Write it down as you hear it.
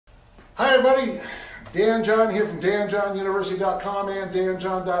Hi everybody, Dan John here from danjohnuniversity.com and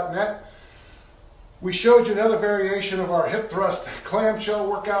danjohn.net. We showed you another variation of our hip thrust clamshell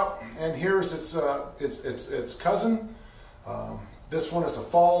workout, and here's its cousin. This one is a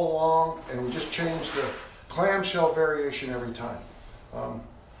follow along, and we just changed the clamshell variation every time.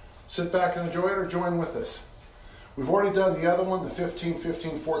 Sit back and enjoy it, or join with us. We've already done the other one, the 15,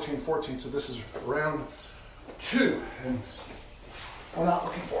 15, 14, 14, so this is round 2, and we're not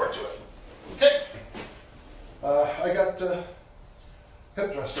looking forward to it. Okay, I got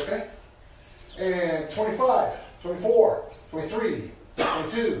hip thrust, okay? And 25, 24, 23,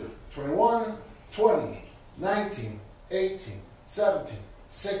 22, 21, 20, 19, 18, 17,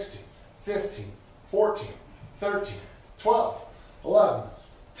 16, 15, 14, 13, 12, 11,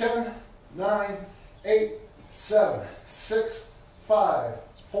 10, 9, 8, 7, 6, 5,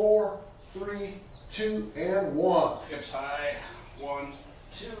 4, 3, 2, and 1. Hips high. 1,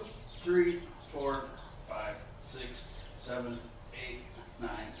 2, 3, 4, 5, 6, 7, 8, 9,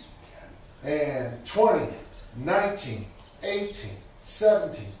 10. And 20, 19, 18,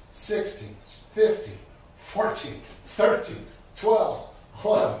 17, 16, 15, 14, 13, 12,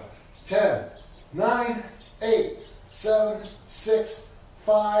 11, 10, 9, 8, 7, 6,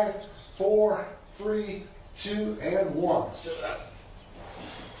 5, 4, 3, 2, and 1. Sit up.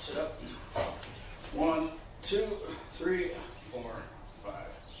 Sit up. 1, 2, 3, 4, 5,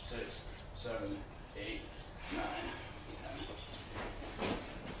 6, 7, 8, 9, 10.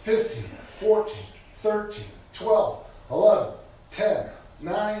 15, 14, 13, 12, 11, 10,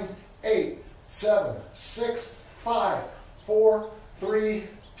 9, 8, 7, 6, 5, 4, 3,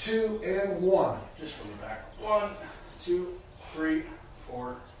 2, and 1. Just from the back. 1, 2, 3,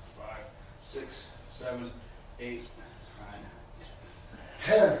 4, 5, 6, 7, 8, 9,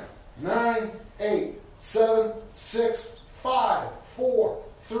 10, 9, 8, 7, 6, 5, 4,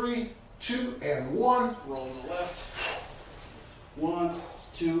 3, 2, and 1. Roll to the left. 1,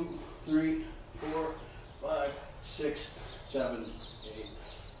 2, 3, 4, 5, 6, 7, 8,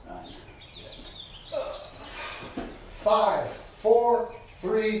 9, 10. 5, 4,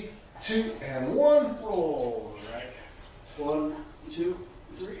 3, 2, and 1. Roll right. 1, 2,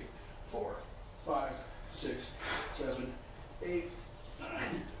 3, 4, 5, 6, 7, 8, 9,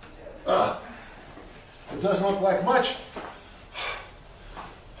 10. It doesn't look like much,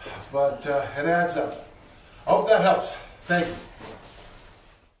 but it adds up. I hope that helps. Thank you.